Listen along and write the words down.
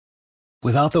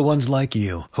Without the ones like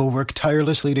you, who work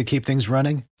tirelessly to keep things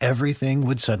running, everything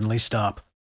would suddenly stop.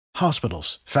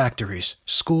 Hospitals, factories,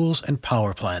 schools, and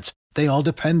power plants, they all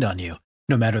depend on you.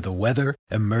 No matter the weather,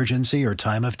 emergency, or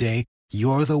time of day,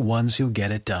 you're the ones who get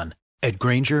it done. At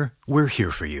Grainger, we're here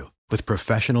for you with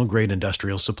professional-grade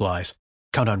industrial supplies.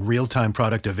 Count on real-time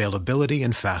product availability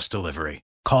and fast delivery.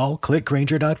 Call,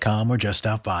 clickgrainger.com, or just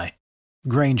stop by.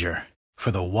 Grainger, for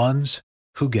the ones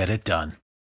who get it done.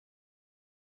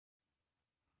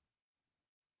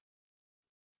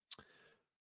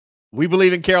 We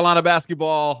believe in Carolina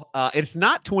basketball. It's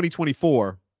not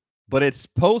 2024, but it's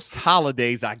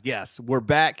post-holidays, I guess. We're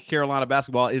back. Carolina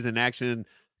basketball is in action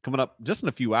coming up just in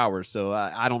a few hours. So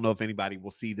I don't know if anybody will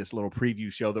see this little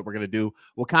preview show that we're going to do.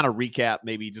 We'll kind of recap,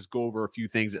 maybe just go over a few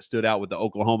things that stood out with the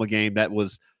Oklahoma game. That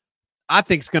was, I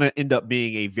think, is going to end up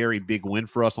being a very big win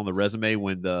for us on the resume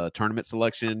when the tournament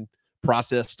selection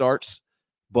process starts.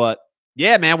 But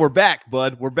yeah, man, we're back,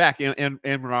 bud. We're back, and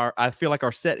I feel like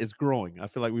our set is growing. I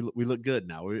feel like we look good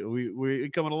now. We're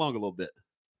coming along a little bit.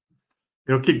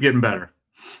 It'll keep getting better.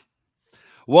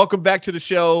 Welcome back to the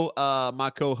show. My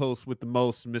co-host with the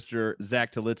most, Mr.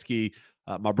 Zach Talitsky,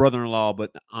 my brother-in-law,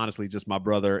 but honestly, just my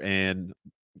brother and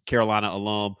Carolina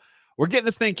alum. We're getting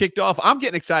this thing kicked off. I'm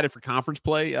getting excited for conference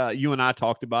play. You and I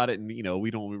talked about it, and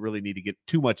we don't really need to get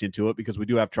too much into it because we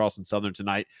do have Charleston Southern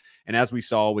tonight. And as we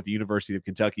saw with the University of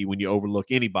Kentucky, when you overlook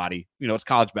anybody, it's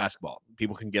college basketball.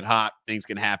 People can get hot. Things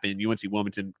can happen. UNC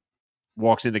Wilmington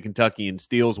walks into Kentucky and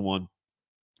steals one.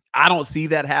 I don't see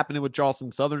that happening with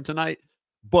Charleston Southern tonight,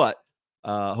 but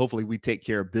hopefully we take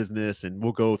care of business, and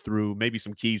we'll go through maybe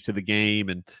some keys to the game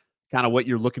and kind of what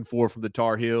you're looking for from the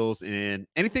Tar Heels and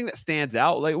anything that stands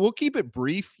out. Like, we'll keep it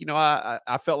brief.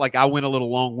 I felt like I went a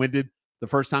little long-winded the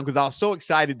first time because I was so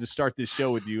excited to start this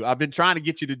show with you. I've been trying to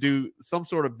get you to do some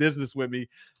sort of business with me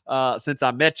since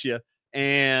I met you,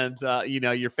 and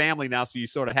your family now, so you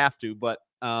sort of have to. But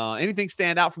anything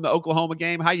stand out from the Oklahoma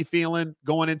game? How you feeling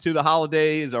going into the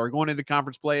holidays or going into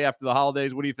conference play after the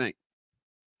holidays? What do you think?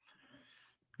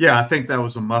 Yeah, I think that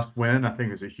was a must win. I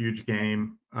think it's a huge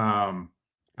game.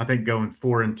 I think going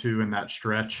 4-2 in that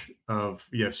stretch of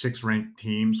 6 ranked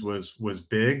teams was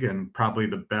big, and probably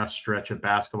the best stretch of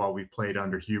basketball we've played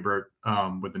under Hubert,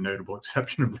 with the notable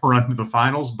exception of the run to the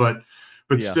finals. But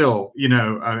still,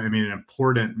 an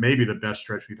important, maybe the best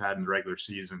stretch we've had in the regular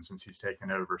season since he's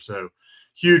taken over. So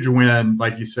huge win,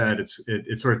 like you said.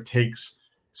 It sort of takes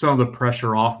some of the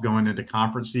pressure off going into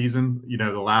conference season.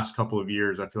 The last couple of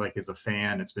years, I feel like as a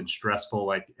fan, it's been stressful.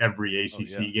 Like every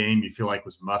ACC game you feel like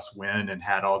was must win and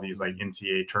had all these like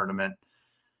NCAA tournament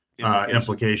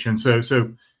implications.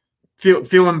 So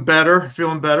feeling better.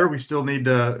 We still need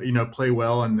to, play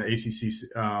well, and the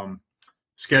ACC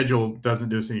schedule doesn't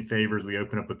do us any favors. We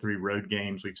open up with 3 road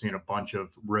games. We've seen a bunch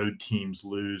of road teams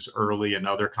lose early in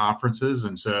other conferences.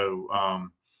 And so,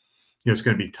 it's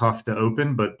going to be tough to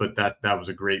open, but that was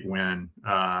a great win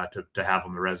to have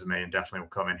on the resume, and definitely will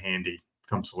come in handy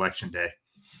come selection day.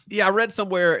 Yeah, I read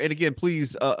somewhere, and again,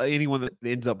 please, anyone that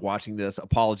ends up watching this,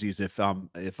 apologies if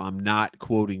I'm not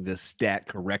quoting this stat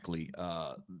correctly.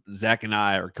 Zach and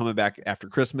I are coming back after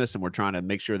Christmas, and we're trying to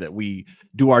make sure that we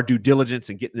do our due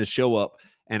diligence and getting this show up.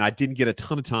 And I didn't get a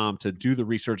ton of time to do the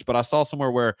research, but I saw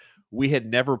somewhere where we had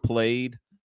never played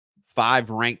 5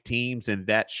 ranked teams in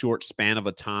that short span of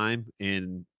a time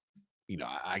in,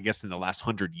 I guess in the last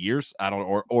 100 years,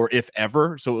 or if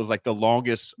ever. So it was like the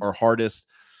longest or hardest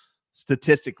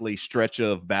statistically stretch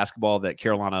of basketball that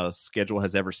Carolina's schedule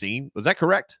has ever seen. Was that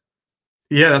correct?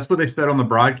 Yeah, that's what they said on the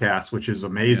broadcast, which is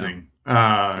amazing.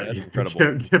 Yeah, that's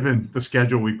incredible. Given the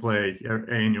schedule we play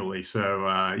annually.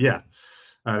 So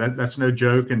that's no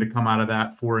joke. And to come out of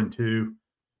that 4-2,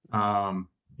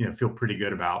 feel pretty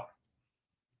good about.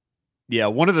 Yeah,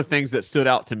 one of the things that stood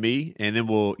out to me, and then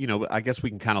we'll, I guess we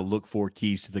can kind of look for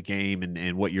keys to the game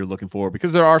and what you're looking for,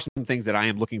 because there are some things that I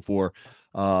am looking for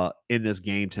in this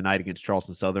game tonight against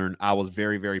Charleston Southern. I was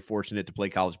very, very fortunate to play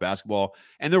college basketball,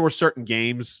 and there were certain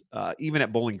games, even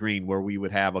at Bowling Green, where we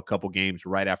would have a couple games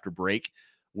right after break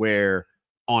where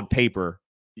on paper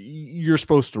you're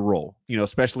supposed to roll,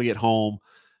 especially at home,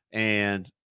 and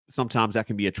sometimes that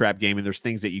can be a trap game, and there's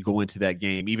things that you go into that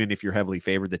game, even if you're heavily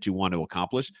favored, that you want to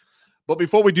accomplish. But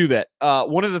before we do that,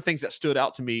 one of the things that stood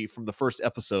out to me from the first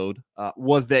episode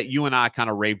was that you and I kind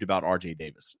of raved about RJ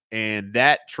Davis, and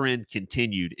that trend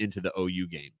continued into the OU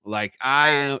game. Like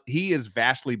he is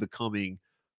vastly becoming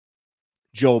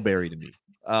Joel Berry to me.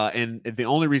 And the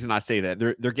only reason I say that,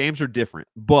 their games are different,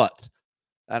 but,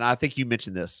 and I think you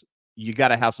mentioned this, you got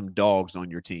to have some dogs on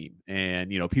your team.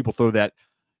 And, people throw that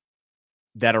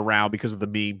around because of the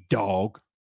meme, dog.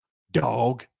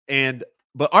 And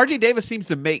But RJ Davis seems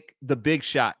to make the big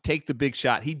shot, take the big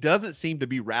shot. He doesn't seem to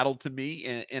be rattled to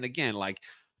me. And again, like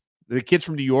the kids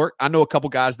from New York, I know a couple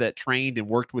guys that trained and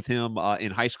worked with him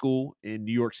in high school in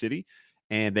New York City,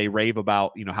 and they rave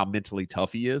about, how mentally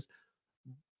tough he is.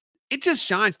 It just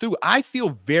shines through. I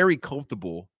feel very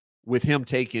comfortable with him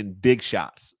taking big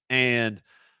shots, and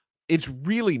it's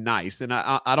really nice. And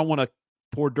I don't want to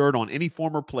pour dirt on any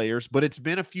former players, but it's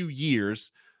been a few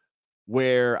years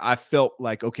where I felt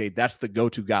like, okay, that's the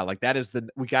go-to guy. Like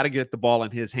we got to get the ball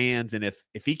in his hands. And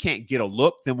if he can't get a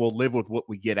look, then we'll live with what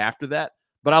we get after that.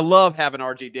 But I love having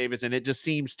RJ Davis, and it just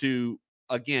seems to,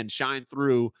 again, shine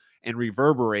through and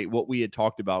reverberate what we had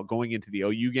talked about going into the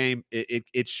OU game.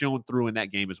 It's shown through in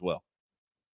that game as well.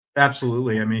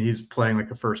 Absolutely. I mean, he's playing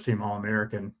like a first-team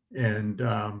All-American, and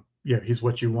he's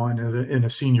what you want in a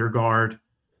senior guard.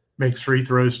 Makes free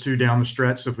throws too down the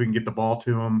stretch. So if we can get the ball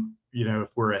to him, if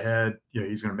we're ahead,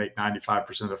 he's going to make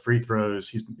 95% of the free throws.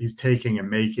 He's taking and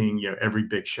making, every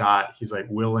big shot. He's like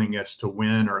willingness to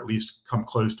win, or at least come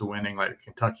close to winning, like the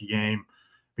Kentucky game.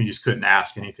 We just couldn't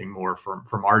ask anything more from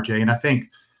RJ. And I think,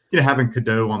 having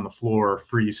Cadeau on the floor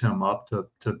frees him up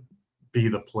to be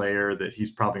the player that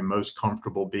he's probably most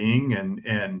comfortable being,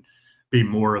 and be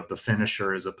more of the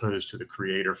finisher as opposed to the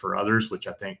creator for others, which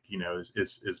I think,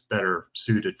 is better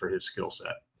suited for his skill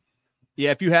set.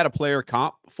 Yeah, if you had a player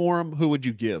comp for him, who would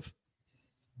you give?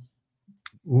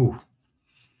 Ooh.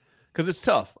 Because it's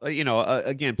tough.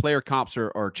 Again, player comps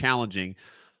are challenging,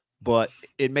 but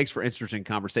it makes for interesting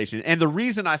conversation. And the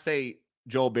reason I say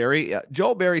Joel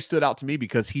Berry stood out to me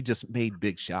because he just made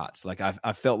big shots. Like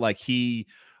I felt like he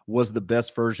was the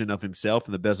best version of himself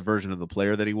and the best version of the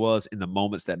player that he was in the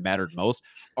moments that mattered most.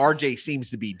 RJ seems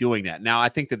to be doing that. Now, I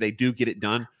think that they do get it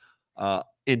done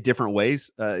in different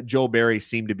ways. Joel Berry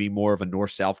seemed to be more of a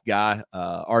north-south guy.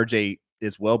 RJ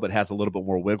as well, but has a little bit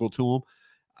more wiggle to him.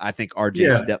 I think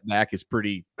RJ's step back is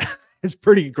pretty it's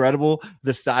pretty incredible.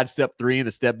 The side step three and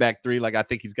the step back three. Like, I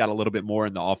think he's got a little bit more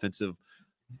in the offensive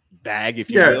bag, if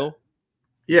you will.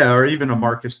 Yeah, or even a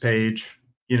Marcus Page,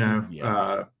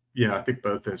 I think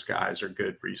both those guys are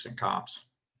good recent comps.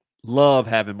 Love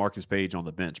having Marcus Page on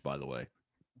the bench, by the way.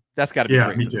 That's got to be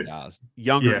great for the guys.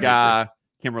 Younger guy,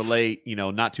 can relate,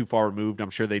 not too far removed. I'm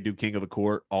sure they do king of the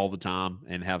court all the time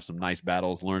and have some nice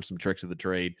battles, learn some tricks of the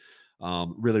trade.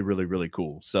 Really, really, really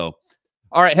cool. So,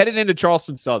 all right, headed into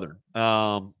Charleston Southern.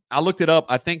 I looked it up.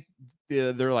 I think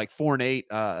they're like 4-8.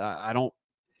 I don't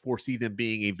foresee them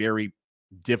being a very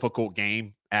difficult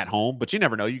game at home, but you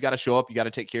never know. You got to show up. You got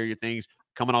to take care of your things.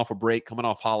 Coming off a break, coming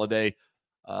off holiday.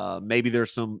 Maybe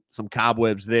there's some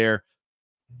cobwebs there.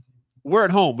 We're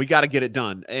at home. We got to get it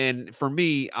done. And for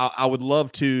me, I would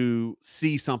love to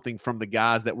see something from the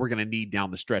guys that we're going to need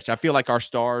down the stretch. I feel like our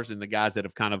stars and the guys that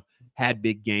have kind of had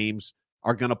big games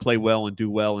are going to play well and do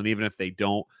well. And even if they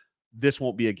don't, this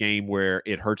won't be a game where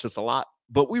it hurts us a lot.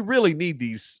 But we really need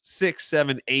these 6,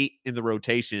 7, 8 in the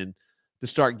rotation to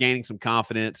start gaining some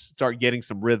confidence, start getting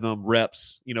some rhythm,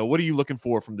 reps. What are you looking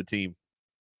for from the team?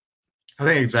 I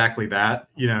think exactly that.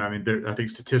 I think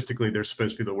statistically they're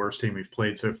supposed to be the worst team we've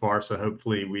played so far. So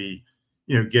hopefully we,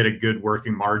 get a good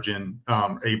working margin,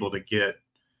 able to get,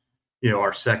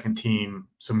 our second team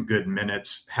some good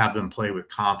minutes, have them play with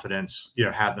confidence,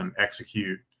 have them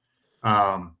execute.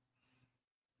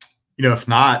 If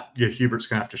not, Hubert's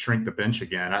going to have to shrink the bench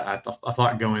again. I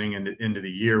thought going into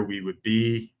the year we would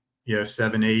be,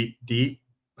 7, 8 deep,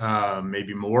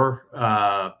 maybe more,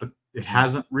 but it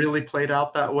hasn't really played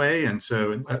out that way. And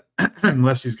so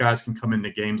unless these guys can come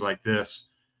into games like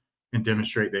this and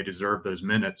demonstrate they deserve those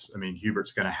minutes, I mean,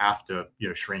 Hubert's going to have to,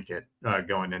 shrink it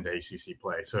going into ACC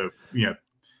play. So,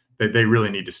 they really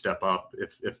need to step up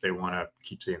if they want to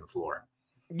keep seeing the floor.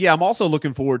 Yeah, I'm also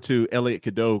looking forward to Elliot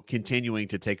Cadeau continuing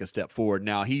to take a step forward.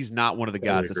 Now, he's not one of the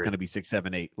guys that's going to be 6,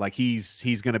 7, 8. Like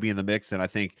he's going to be in the mix, and I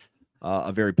think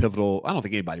a very pivotal. I don't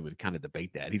think anybody would kind of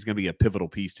debate that. He's going to be a pivotal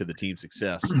piece to the team's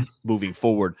success moving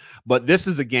forward. But this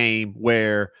is a game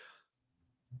where,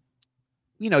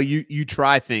 you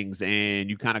try things and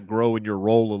you kind of grow in your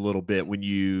role a little bit when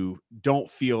you don't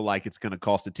feel like it's going to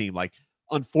cost the team. Like,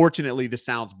 unfortunately, this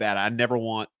sounds bad. I never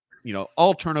want,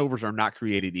 all turnovers are not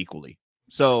created equally.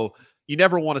 So you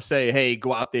never want to say, hey,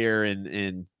 go out there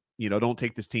and don't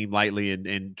take this team lightly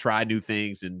and try new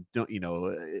things and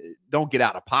don't get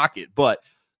out of pocket. But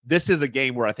this is a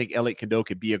game where I think Elliot Cadeau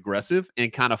could be aggressive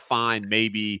and kind of find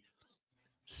maybe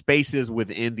spaces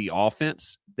within the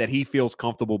offense that he feels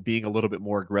comfortable being a little bit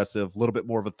more aggressive, a little bit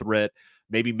more of a threat,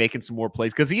 maybe making some more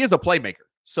plays because he is a playmaker.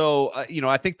 So,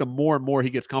 I think the more and more he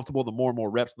gets comfortable, the more and more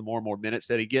reps, the more and more minutes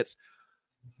that he gets,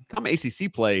 come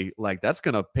ACC play, like that's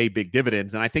going to pay big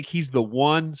dividends. And I think he's the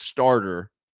one starter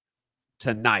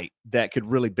tonight that could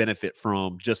really benefit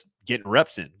from just getting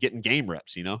reps in, getting game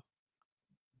reps, you know?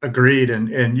 Agreed.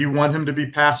 And you want him to be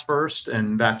pass first,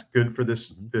 and that's good for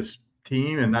this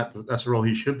team, and that's the role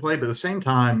he should play. But at the same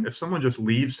time, if someone just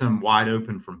leaves him wide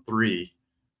open from three,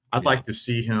 I'd like to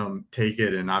see him take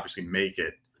it and obviously make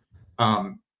it.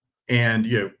 And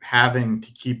having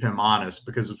to keep him honest,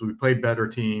 because we play better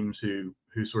teams who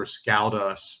sort of scout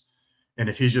us, and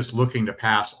if he's just looking to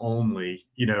pass only,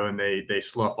 and they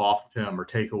slough off of him or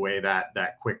take away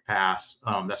that quick pass,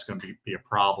 that's going to be a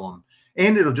problem.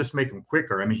 And it'll just make him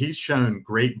quicker. I mean, he's shown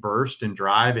great burst and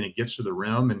drive, and he gets to the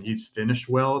rim, and he's finished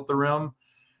well at the rim.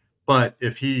 But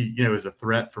if he, is a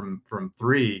threat from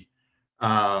three,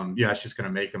 it's just going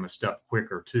to make him a step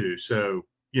quicker too. So,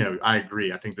 I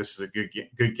agree. I think this is a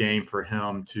good game for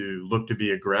him to look to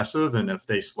be aggressive. And if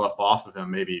they slough off of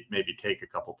him, maybe take a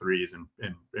couple threes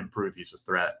and prove he's a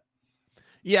threat.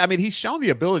 Yeah, I mean, he's shown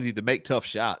the ability to make tough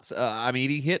shots. I mean,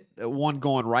 he hit one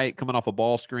going right, coming off a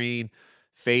ball screen,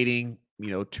 fading,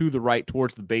 to the right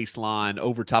towards the baseline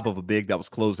over top of a big that was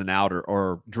closing out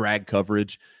or drag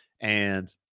coverage.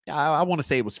 And I want to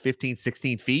say it was 15,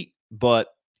 16 feet, but,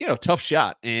 tough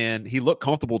shot. And he looked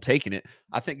comfortable taking it.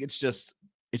 I think it's just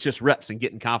reps and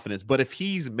getting confidence. But if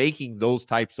he's making those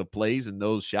types of plays and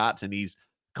those shots and he's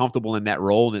comfortable in that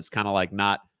role, and it's kind of like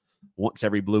not once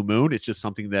every blue moon, it's just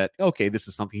something that, okay, this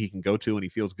is something he can go to and he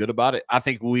feels good about it. I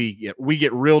think we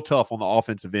get real tough on the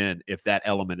offensive end if that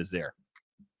element is there.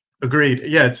 Agreed.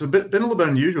 Yeah, it's been a little bit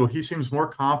unusual. He seems more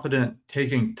confident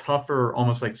taking tougher,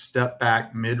 almost like step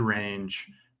back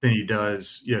mid-range than he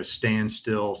does, stand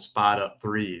still, spot up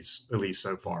threes, at least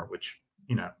so far, which,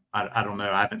 I don't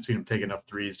know. I haven't seen him take enough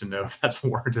threes to know if that's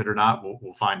warranted or not.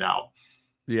 We'll find out.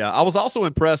 Yeah, I was also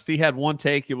impressed. He had one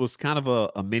take. It was kind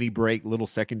of a mini break, little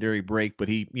secondary break, but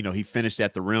he finished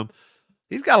at the rim.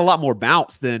 He's got a lot more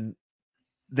bounce than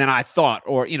I thought,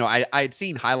 or, I had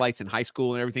seen highlights in high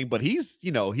school and everything, but he's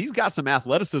got some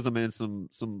athleticism and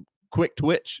some quick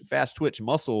twitch, fast twitch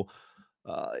muscle,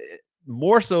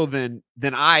 more so than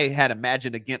I had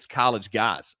imagined against college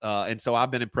guys. And so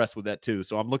I've been impressed with that too.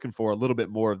 So I'm looking for a little bit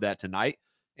more of that tonight,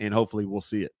 and hopefully we'll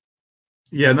see it.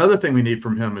 Yeah, another thing we need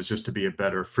from him is just to be a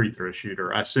better free throw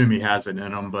shooter. I assume he has it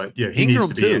in him, but he Ingram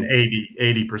needs to be too.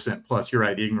 an 80% plus. You're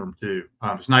right, Ingram too.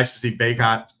 It's nice to see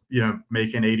Baycott,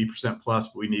 making 80% plus,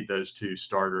 but we need those two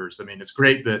starters. I mean, it's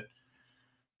great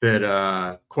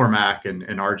that Cormac and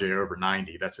RJ over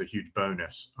 90. That's a huge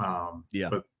bonus.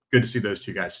 But good to see those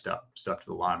two guys step to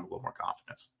the line with a little more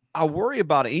confidence. I worry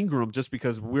about Ingram just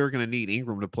because we're going to need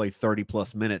Ingram to play 30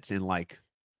 plus minutes in like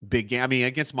big game. I mean,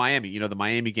 against Miami, the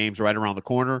Miami game's right around the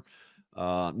corner.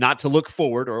 Not to look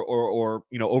forward or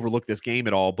overlook this game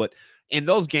at all, but in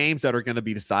those games that are going to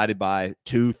be decided by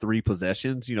 2-3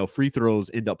 possessions, free throws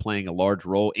end up playing a large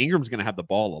role. Ingram's going to have the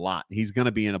ball a lot. He's going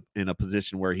to be in a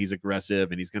position where he's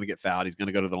aggressive and he's going to get fouled. He's going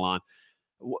to go to the line.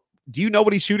 Do you know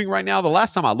what he's shooting right now? The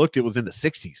last time I looked, it was in the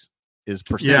 60s. Is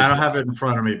percentage? Yeah, I don't have it in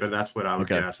front of me, but that's what I would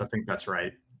guess. I think that's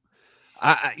right.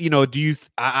 I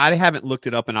haven't looked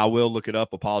it up, and I will look it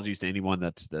up. Apologies to anyone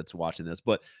that's watching this,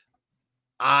 but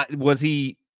has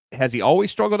he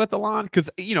always struggled at the line? Because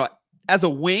as a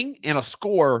wing and a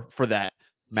scorer for that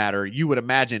matter, you would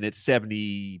imagine it's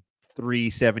 73,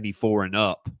 74 and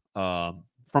up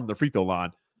from the free throw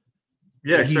line.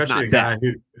 Yeah, especially a guy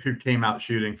who came out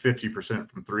shooting 50%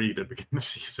 from three to begin the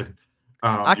season.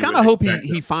 I kind of hope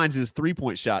he finds his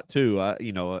 3-point shot too.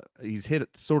 He's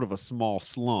hit sort of a small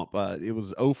slump. It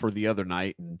was 0 for the other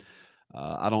night, and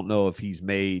I don't know if he's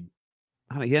made.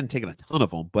 He hadn't taken a ton of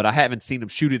them, but I haven't seen him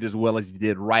shoot it as well as he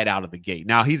did right out of the gate.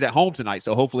 Now he's at home tonight,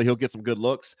 so hopefully he'll get some good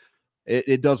looks.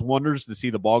 It does wonders to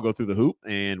see the ball go through the hoop,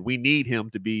 and we need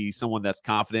him to be someone that's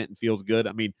confident and feels good.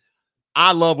 I mean,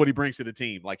 I love what he brings to the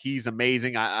team. Like, he's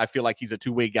amazing. I feel like he's a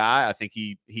two-way guy. I think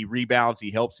he rebounds,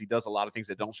 he helps, he does a lot of things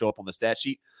that don't show up on the stat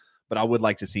sheet, but I would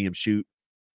like to see him shoot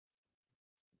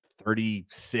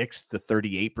 36 to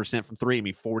 38% from three. I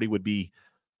mean, 40 would be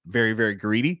very, very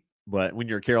greedy, but when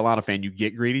you're a Carolina fan, you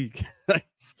get greedy.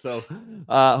 So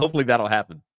hopefully that'll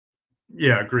happen.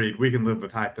 Yeah, agreed. We can live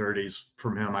with high 30s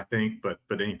from him, I think, but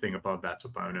anything above that's a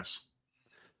bonus.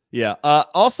 Yeah.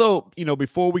 Also,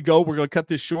 before we go, we're going to cut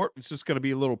this short. It's just going to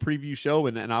be a little preview show.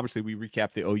 And obviously we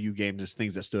recap the OU game, just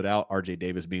things that stood out, RJ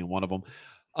Davis being one of them.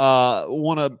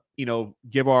 Want to,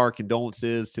 give our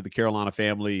condolences to the Carolina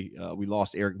family. We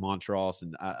lost Eric Montross,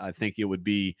 and I think it would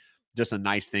be just a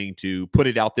nice thing to put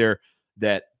it out there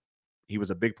that he was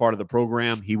a big part of the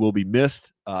program. He will be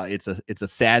missed. It's a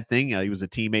sad thing. He was a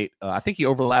teammate. I think he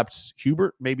overlapped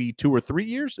Hubert maybe 2 or 3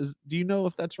 years. Do you know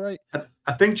if that's right?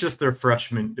 I think just his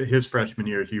freshman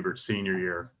year, Hubert's senior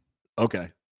year. Okay.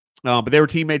 But they were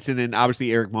teammates, and then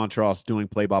obviously Eric Montross doing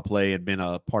play-by-play and been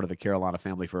a part of the Carolina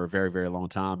family for a very, very long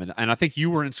time. And I think you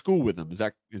were in school with him. Is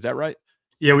that right?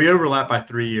 Yeah, we overlapped by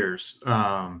 3 years.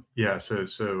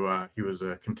 So he was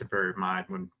a contemporary of mine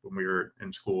when we were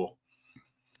in school.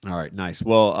 All right, nice.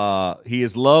 Well, he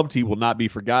is loved. He will not be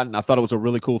forgotten. I thought it was a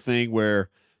really cool thing where,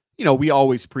 we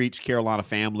always preach Carolina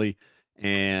family,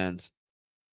 and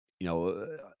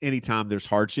anytime there's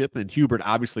hardship, and Hubert,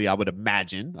 obviously, I would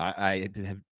imagine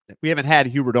we haven't had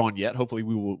Hubert on yet. Hopefully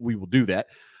we will do that.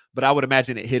 But I would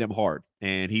imagine it hit him hard,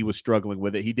 and he was struggling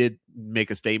with it. He did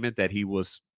make a statement that he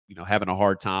was, having a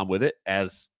hard time with it,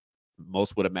 as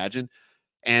most would imagine.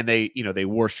 And they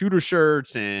wore shooter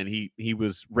shirts, and he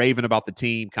was raving about the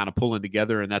team kind of pulling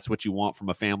together, and that's what you want from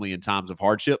a family in times of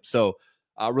hardship. So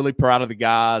really proud of the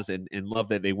guys, and love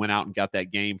that they went out and got that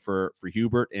game for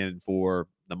Hubert and for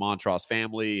the Montross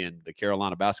family and the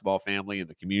Carolina basketball family and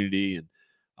the community. And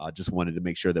just wanted to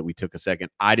make sure that we took a second.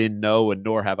 I didn't know, and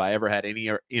nor have I ever had any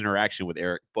interaction with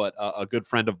Eric, but a good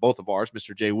friend of both of ours,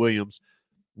 Mr. Jay Williams,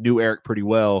 knew Eric pretty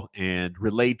well and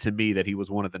relayed to me that he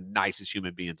was one of the nicest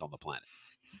human beings on the planet.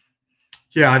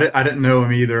 Yeah, I didn't know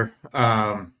him either.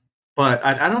 But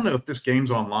I don't know if this game's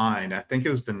online. I think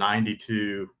it was the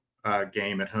 92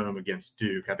 game at home against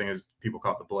Duke. I think it was, people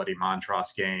call it the Bloody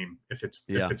Montross game. If it's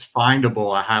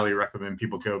findable, I highly recommend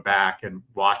people go back and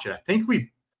watch it. I think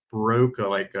we broke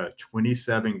a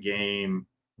 27 game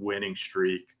winning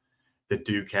streak that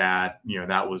Duke had.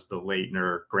 That was the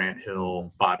Leitner, Grant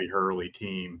Hill, Bobby Hurley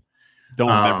team. Don't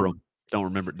remember them. Don't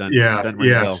remember.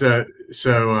 Yeah. So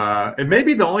it may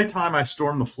be the only time I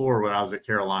stormed the floor when I was at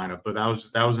Carolina, but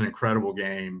that was an incredible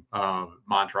game.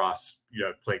 Montross,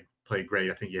 played great.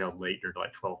 I think he held Leitner to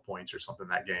like 12 points or something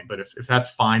that game. But if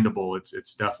that's findable,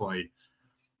 it's definitely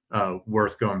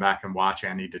worth going back and watching.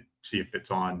 I need to see if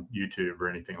it's on YouTube or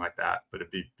anything like that, but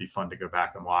it'd be fun to go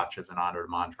back and watch as an honor to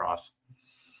Montross.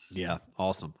 Yeah,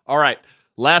 awesome. All right,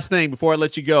 last thing before I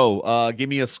let you go, give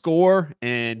me a score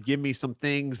and give me some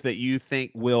things that you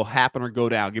think will happen or go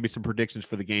down. Give me some predictions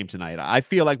for the game tonight. I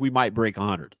feel like we might break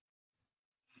 100.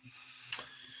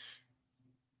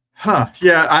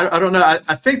 Yeah, I don't know.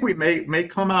 I think we may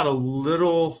come out a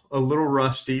little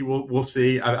rusty. We'll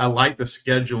see. I like the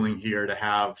scheduling here to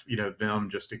have them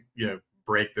just to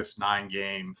break this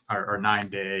 9-game or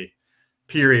 9-day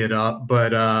period up.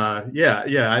 But I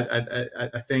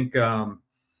think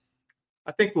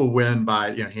we'll win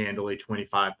by handily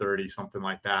 25-30, something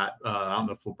like that. I don't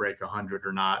know if we'll break 100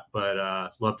 or not,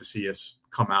 but love to see us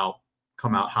come out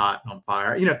hot and on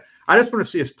fire. I just want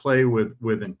to see us play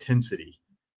with intensity.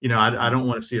 I don't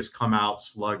want to see us come out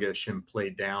sluggish and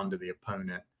play down to the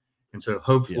opponent. And so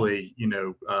hopefully,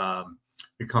 we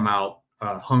come out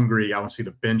hungry. I want to see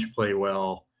the bench play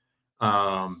well.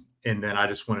 And then I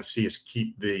just want to see us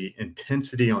keep the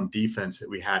intensity on defense that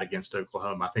we had against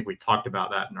Oklahoma. I think we talked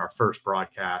about that in our first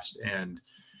broadcast. And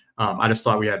I just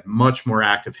thought we had much more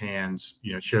active hands,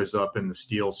 shows up in the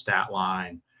steal stat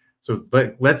line. So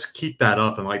let's keep that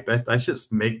up, and let's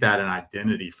just make that an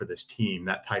identity for this team,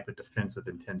 that type of defensive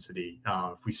intensity.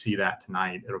 If we see that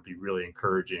tonight, it'll be really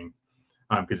encouraging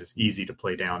because it's easy to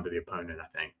play down to the opponent,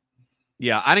 I think.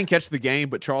 Yeah, I didn't catch the game,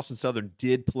 but Charleston Southern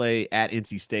did play at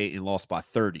NC State and lost by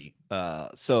 30.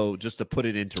 So just to put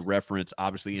it into reference,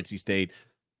 obviously NC State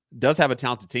does have a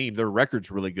talented team. Their record's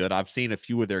really good. I've seen a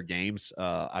few of their games.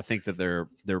 I think that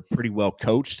they're pretty well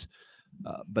coached.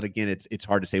 But again, it's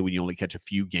hard to say when you only catch a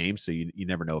few games, so you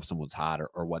never know if someone's hot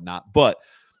or whatnot. But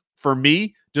for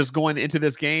me, just going into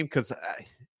this game, because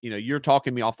you're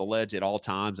talking me off the ledge at all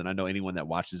times, and I know anyone that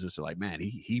watches this are like, man,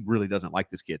 he really doesn't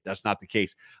like this kid. That's not the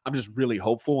case. I'm just really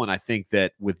hopeful, and I think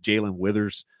that with Jalen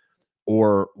Withers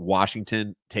or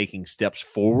Washington taking steps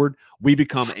forward, we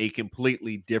become a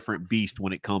completely different beast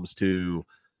when it comes to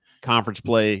conference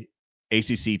play,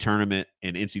 ACC tournament,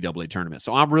 and NCAA tournament.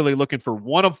 So I'm really looking for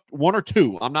one or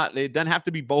two. It doesn't have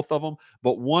to be both of them,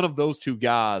 but one of those two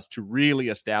guys to really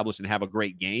establish and have a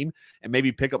great game and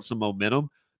maybe pick up some momentum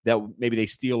that maybe they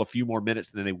steal a few more minutes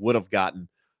than they would have gotten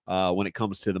when it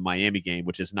comes to the Miami game,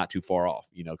 which is not too far off,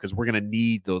 because we're going to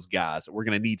need those guys. We're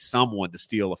going to need someone to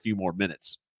steal a few more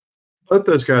minutes. Both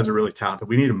those guys are really talented.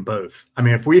 We need them both. I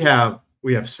mean, if we have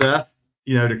Seth,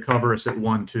 to cover us at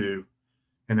 1-2,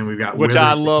 and then we've got which Withers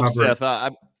I love Seth.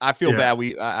 I feel bad.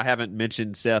 I haven't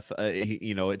mentioned Seth.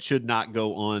 It should not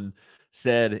go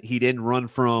unsaid. He didn't run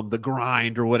from the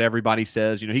grind or what everybody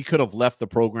says. He could have left the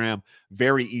program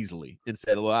very easily and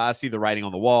said, "Well, I see the writing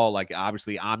on the wall. Like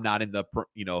obviously, I'm not in the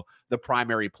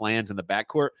primary plans in the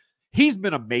backcourt." He's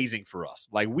been amazing for us.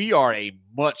 Like we are a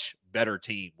much better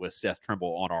team with Seth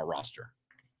Trimble on our roster.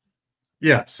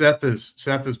 Yeah, Seth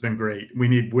has been great. We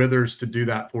need Withers to do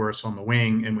that for us on the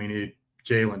wing, and we need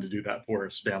Jalen to do that for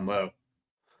us down low.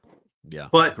 Yeah.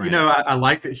 But, granted. I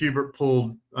like that Hubert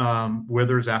pulled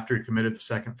Withers after he committed the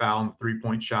second foul on the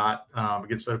 3-point shot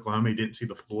against Oklahoma. He didn't see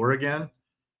the floor again.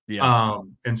 Yeah.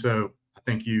 And so I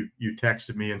think you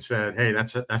texted me and said, hey,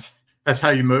 that's how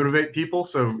you motivate people.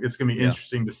 So it's going to be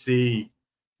interesting to see,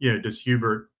 does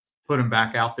Hubert put him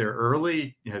back out there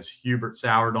early? Has Hubert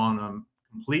soured on him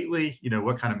completely?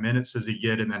 What kind of minutes does he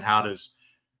get? And then how does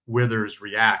Withers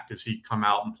react? Does he come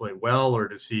out and play well, or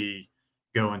does he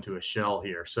go into a shell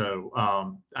here? So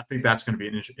I think that's going to be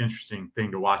an interesting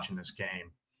thing to watch in this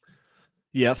game.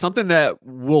 Yeah, something that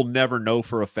we'll never know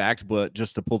for a fact, but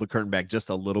just to pull the curtain back just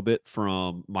a little bit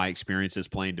from my experiences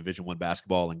playing Division I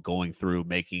basketball and going through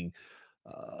making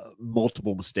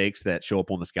multiple mistakes that show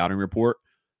up on the scouting report,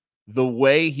 the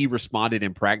way he responded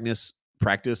in practice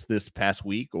this past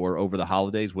week or over the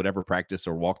holidays, whatever practice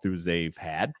or walkthroughs they've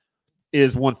had,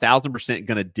 is 1,000%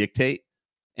 going to dictate.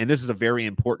 And this is a very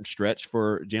important stretch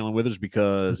for Jalen Withers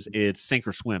because it's sink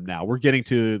or swim now. We're getting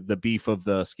to the beef of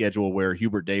the schedule where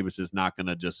Hubert Davis is not going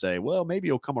to just say, well, maybe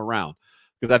he'll come around.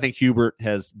 Because I think Hubert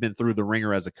has been through the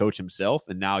ringer as a coach himself,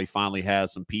 and now he finally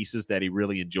has some pieces that he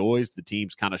really enjoys. The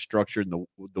team's kind of structured in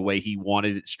the way he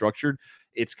wanted it structured.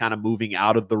 It's kind of moving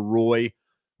out of the Roy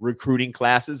recruiting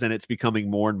classes, and it's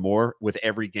becoming more and more with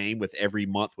every game, with every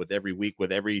month, with every week,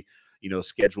 with every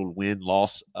scheduled win,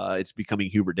 loss. It's becoming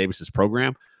Hubert Davis's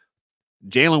program.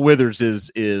 Jalen Withers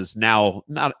is now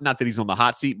not that he's on the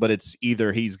hot seat, but it's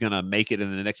either he's going to make it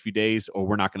in the next few days or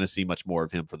we're not going to see much more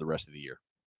of him for the rest of the year.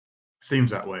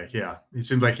 Seems that way. Yeah. He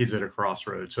seems like he's at a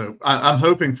crossroads. So I'm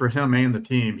hoping for him and the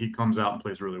team, he comes out and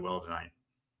plays really well tonight.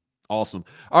 Awesome.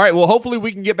 All right. Well, hopefully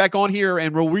we can get back on here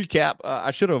and we'll recap.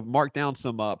 I should have marked down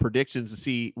some predictions to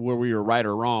see where we were right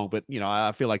or wrong, but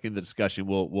I feel like in the discussion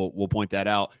we'll point that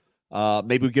out.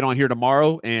 Maybe we get on here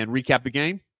tomorrow and recap the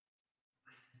game.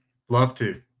 Love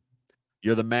to.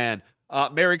 You're the man.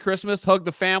 Merry Christmas. Hug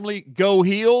the family. Go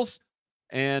Heels.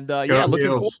 And looking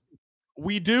forward.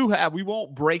 We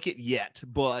won't break it yet,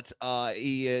 but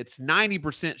it's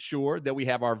 90% sure that we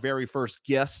have our very first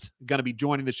guest going to be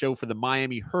joining the show for the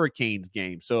Miami Hurricanes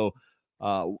game. So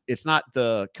it's not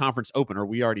the conference opener.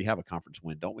 We already have a conference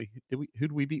win, don't we? Who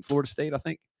did we beat? Florida State, I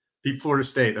think. Beat Florida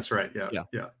State. That's right.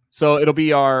 Yeah. So it'll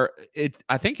be I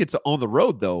think it's on the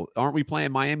road though. Aren't we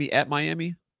playing Miami at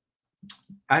Miami?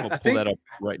 I'll pull that up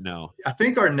right now. I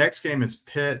think our next game is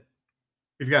Pitt.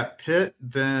 We've got Pitt,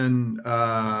 then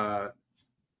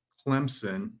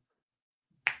Clemson,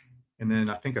 and then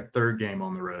I think a third game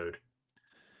on the road.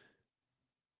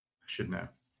 I should know.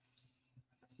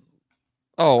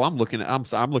 Oh, I'm looking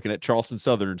at Charleston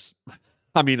Southern's.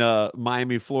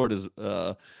 Miami, Florida's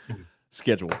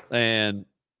schedule. And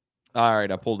all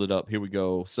right, I pulled it up. Here we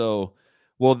go. So,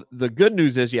 well, the good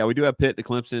news is, we do have Pitt, the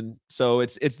Clemson. So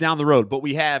it's down the road, but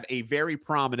we have a very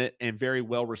prominent and very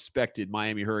well-respected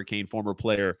Miami Hurricane former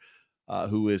player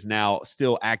who is now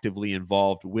still actively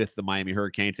involved with the Miami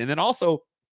Hurricanes. And then also,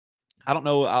 I don't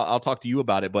know, I'll talk to you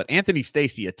about it, but Anthony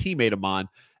Stacy, a teammate of mine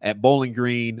at Bowling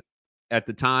Green at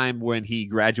the time when he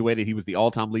graduated, he was the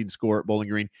all-time leading scorer at Bowling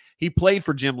Green. He played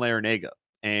for Jim Larinaga,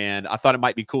 and I thought it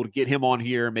might be cool to get him on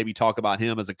here, maybe talk about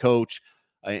him as a coach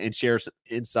and share some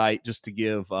insight just to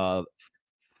give,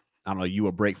 you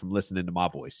a break from listening to my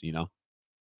voice,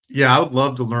 Yeah, I would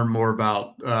love to learn more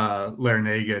about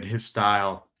Larinaga and his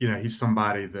style. He's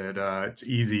somebody that it's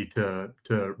easy to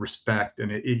respect,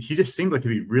 and he just seemed like he'd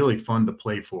be really fun to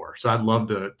play for. So I'd love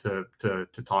to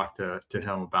talk to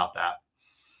him about that.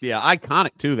 Yeah,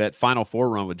 iconic too, that Final Four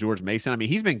run with George Mason.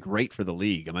 He's been great for the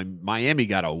league. Miami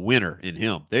got a winner in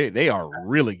him. They are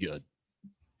really good.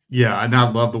 Yeah, and I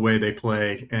love the way they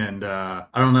play, and I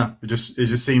don't know, it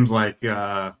just seems like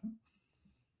all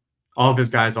of his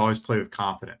guys always play with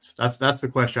confidence. That's the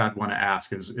question I'd want to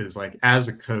ask is like, as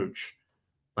a coach,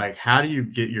 like, how do you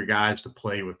get your guys to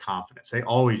play with confidence? They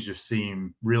always just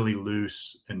seem really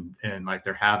loose and like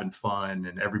they're having fun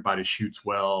and everybody shoots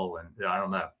well. And I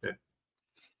don't know.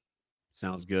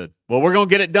 Sounds good. Well, we're going to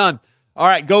get it done. All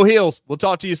right, go Heels. We'll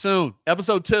talk to you soon.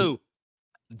 Episode 2,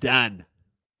 done.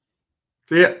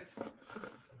 See ya.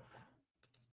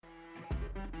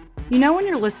 When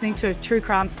you're listening to a true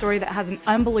crime story that has an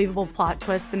unbelievable plot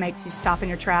twist that makes you stop in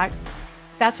your tracks?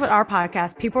 That's what our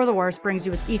podcast, People Are the Worst, brings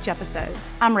you with each episode.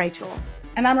 I'm Rachel.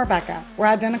 And I'm Rebecca. We're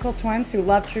identical twins who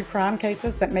love true crime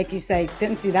cases that make you say,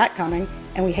 didn't see that coming,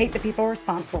 and we hate the people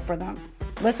responsible for them.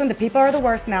 Listen to People Are the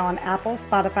Worst now on Apple,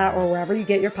 Spotify, or wherever you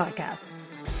get your podcasts.